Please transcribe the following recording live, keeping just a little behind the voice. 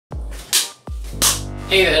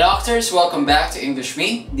Hey the doctors! Welcome back to English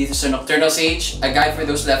Me, dito sa Nocturnal Sage, a guide for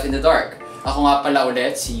those left in the dark. Ako nga pala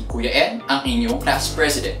ulit si Kuya N, ang inyong class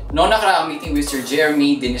president. Noong nakaraang meeting with Sir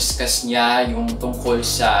Jeremy, diniscuss niya yung tungkol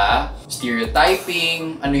sa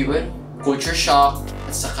stereotyping, culture shock,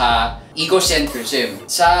 at saka egocentrism.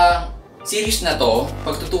 Sa series na to,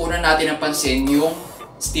 pagtutuunan natin ng pansin yung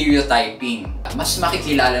stereotyping. Mas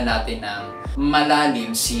makikilala natin ng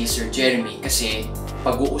malalim si Sir Jeremy kasi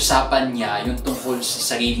pag-uusapan niya yung tungkol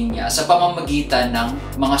sa sarili niya sa pamamagitan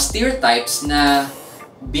ng mga stereotypes na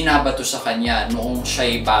binabato sa kanya noong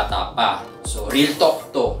siya'y bata pa. So, real talk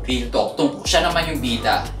to. Real talk. Siya naman yung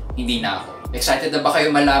bida, hindi na ako. Excited na ba kayo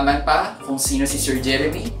malaman pa kung sino si Sir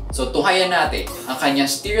Jeremy? So, tuhayan natin ang kanyang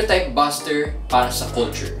stereotype-buster para sa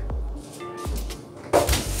culture.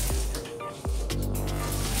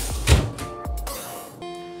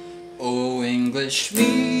 Oh, English me.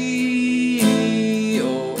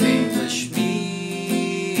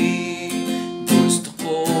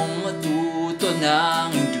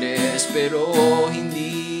 Pero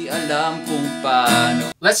hindi alam kung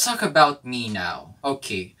paano. Let's talk about me now.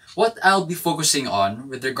 Okay, what I'll be focusing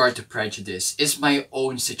on with regard to prejudice is my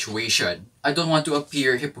own situation. I don't want to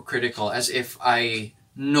appear hypocritical as if I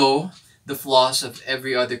know the flaws of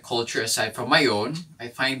every other culture aside from my own.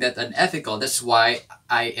 I find that unethical. That's why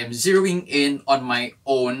I am zeroing in on my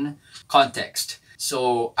own context.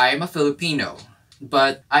 So, I am a Filipino.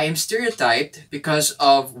 But I am stereotyped because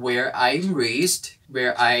of where I'm raised,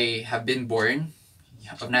 where I have been born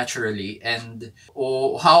naturally, and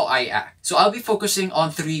how I act. So I'll be focusing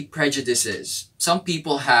on 3 prejudices some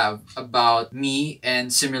people have about me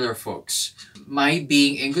and similar folks. My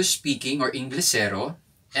being English speaking or Inglesero,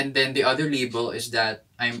 and then the other label is that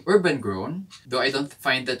I'm urban grown, though I don't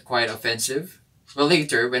find that quite offensive. Well,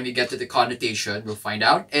 later, when we get to the connotation, we'll find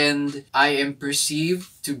out. And I am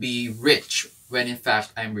perceived to be rich, when in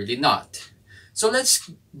fact I'm really not. So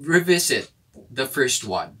let's revisit the first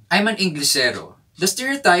one. I'm an Inglesero. The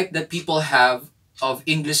stereotype that people have of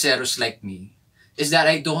Ingleseros like me is that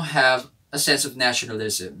I don't have a sense of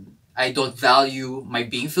nationalism. I don't value my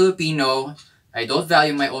being Filipino. I don't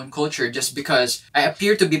value my own culture just because I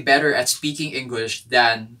appear to be better at speaking English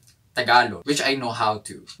than Tagalog, which I know how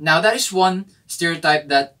to. Now, that is one stereotype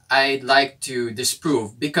that I'd like to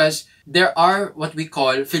disprove because there are what we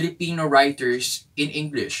call Filipino writers in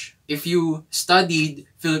English. If you studied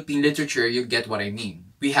Philippine literature, you get what I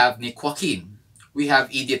mean. We have Nick Joaquin, we have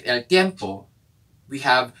Edith El Tiempo, we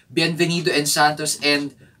have Bienvenido and Santos,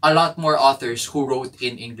 and a lot more authors who wrote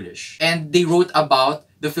in English. And they wrote about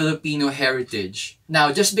the Filipino heritage.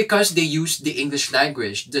 Now, just because they use the English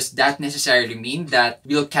language, does that necessarily mean that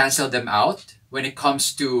we'll cancel them out when it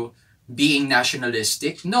comes to being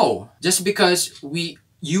nationalistic? No. Just because we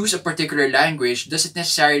use a particular language doesn't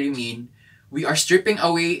necessarily mean we are stripping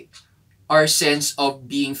away our sense of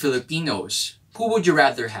being Filipinos. Who would you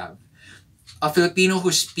rather have? A Filipino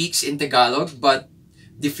who speaks in Tagalog but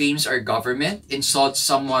defames our government, insults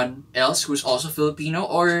someone else who's also Filipino,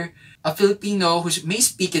 or a Filipino who may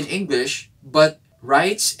speak in English but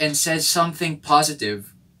writes and says something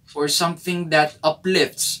positive or something that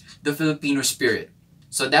uplifts the Filipino spirit?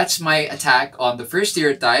 So that's my attack on the first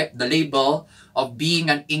stereotype, the label of being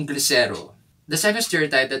an Inglesero. The second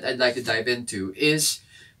stereotype that I'd like to dive into is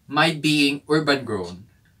my being urban grown.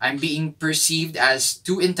 I'm being perceived as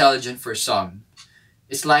too intelligent for some.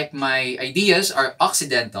 It's like my ideas are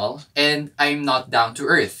Occidental and I'm not down to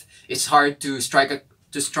earth. It's hard to strike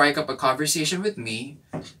up a conversation with me,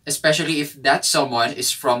 especially if that someone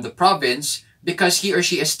is from the province, because he or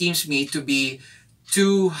she esteems me to be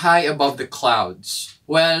too high above the clouds.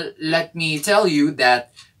 Well, let me tell you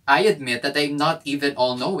that I admit that I'm not even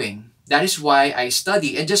all-knowing. That is why I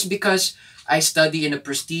study, and just because I study in a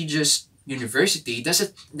prestigious university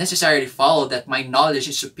doesn't necessarily follow that my knowledge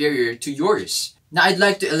is superior to yours. Now, I'd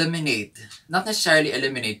like to not necessarily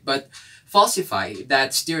eliminate, but falsify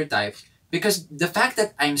that stereotype, because the fact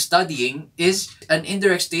that I'm studying is an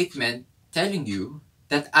indirect statement telling you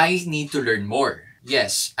that I need to learn more.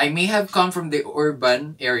 Yes, I may have come from the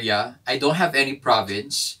urban area. I don't have any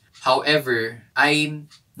province. However, I'm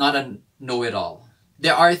not a know-it-all.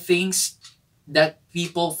 There are things that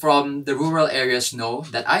people from the rural areas know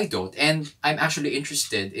that I don't, and I'm actually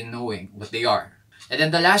interested in knowing what they are. And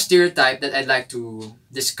then the last stereotype that I'd like to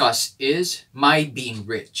discuss is my being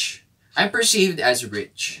rich. I'm perceived as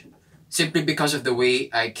rich simply because of the way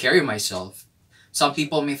I carry myself. Some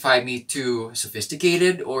people may find me too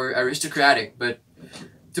sophisticated or aristocratic, but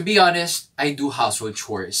to be honest, I do household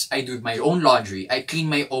chores. I do my own laundry, I clean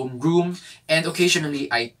my own room, and occasionally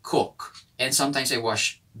I cook. And sometimes I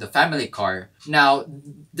wash the family car. Now,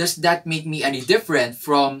 does that make me any different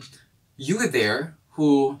from you there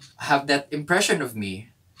who have that impression of me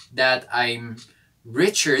that I'm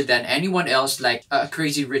richer than anyone else, like a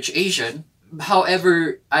crazy rich Asian?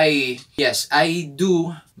 However, yes, I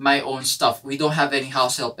do my own stuff. We don't have any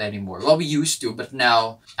house help anymore. Well, we used to, but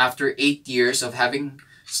now, after 8 years of having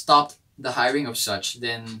stopped the hiring of such,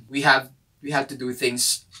 then we have to do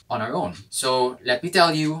things on our own. So let me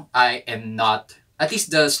tell you, I am not, at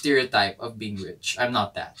least the stereotype of being rich. I'm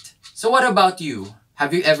not that. So what about you?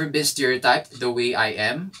 Have you ever been stereotyped the way I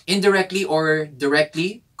am? Indirectly or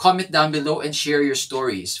directly? Comment down below and share your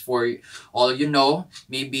stories. For all you know,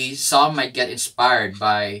 maybe some might get inspired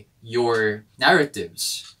by your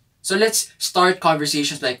narratives. So let's start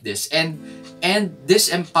conversations like this and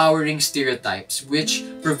disempowering stereotypes which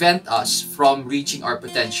prevent us from reaching our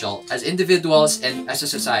potential as individuals and as a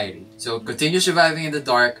society. So continue surviving in the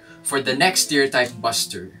dark for the next stereotype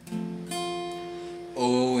buster.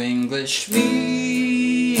 Oh English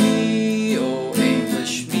me, oh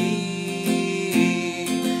English me,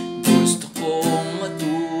 gusto kong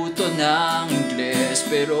matuto ng Ingles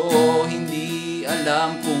pero hindi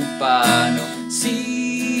alam kung paano.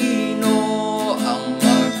 Sino ang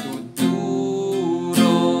magtuturo?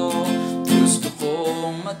 Gusto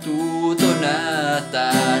kong matuto na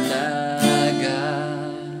talaga.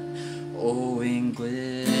 Oh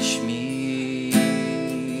English me.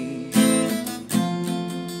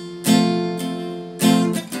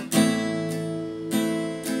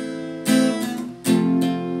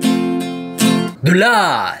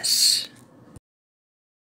 Dulas!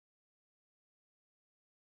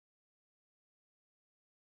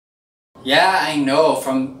 Yeah, I know,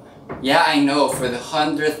 for the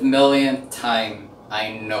 100th millionth time,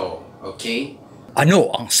 I know, okay? Ano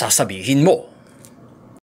ang sasabihin mo?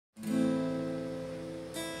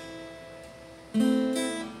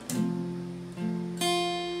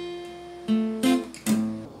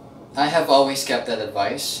 I have always kept that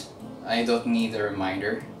advice. I don't need a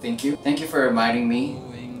reminder. Thank you. Thank you for reminding me.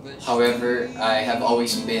 However, I have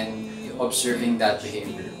always been observing that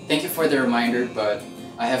behavior. Thank you for the reminder, but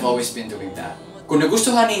I have always been doing that. Kung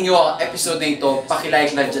nagustuhan ninyo ang episode na ito,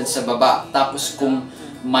 paki-like lang dyan sa baba. Tapos kung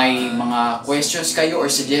may mga questions kayo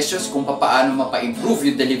or suggestions kung paano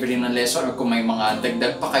mapa-improve yung delivery ng lesson or kung may mga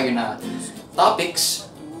dagdag pa kayo na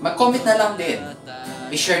topics, mag-comment na lang din.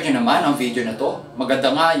 I-share nyo naman ang video na to.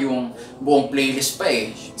 Maganda nga yung buong playlist pa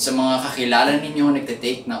sa mga kakilala ninyo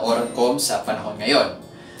nagtitake ng oral com sa panahon ngayon.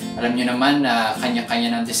 Alam nyo naman na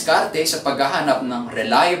kanya-kanya ng diskarte sa paghahanap ng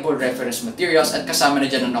reliable reference materials at kasama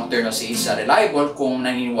na dyan ang Nocturnal Sage sa reliable kung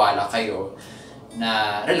naniniwala kayo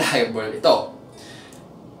na reliable ito.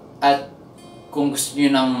 At kung gusto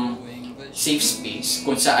nyo ng safe space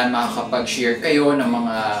kung saan makakapag-share kayo ng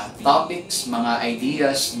mga topics, mga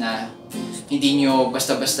ideas na hindi nyo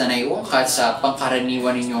basta-basta naiungkat sa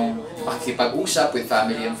pangkaraniwan ninyong pakikipag-usap with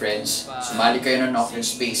family and friends, sumali kayo ng Nocturnal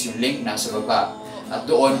Space, yung link nasa baba. At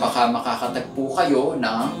doon baka makakatagpo kayo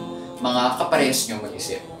ng mga kaparehas nyo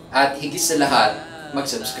mag-isip. At higit sa lahat,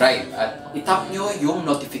 mag-subscribe at itap nyo yung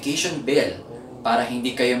notification bell para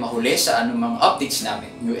hindi kayo mahuli sa anumang updates namin.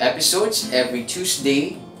 New episodes every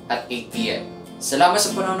Tuesday at 8 PM. Salamat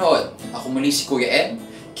sa panonood. Ako muli si Kuya Ed.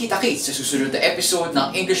 Kita-kits sa susunod na episode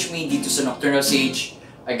ng English Me dito sa Nocturnal Sage,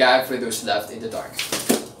 a guide for those left in the dark.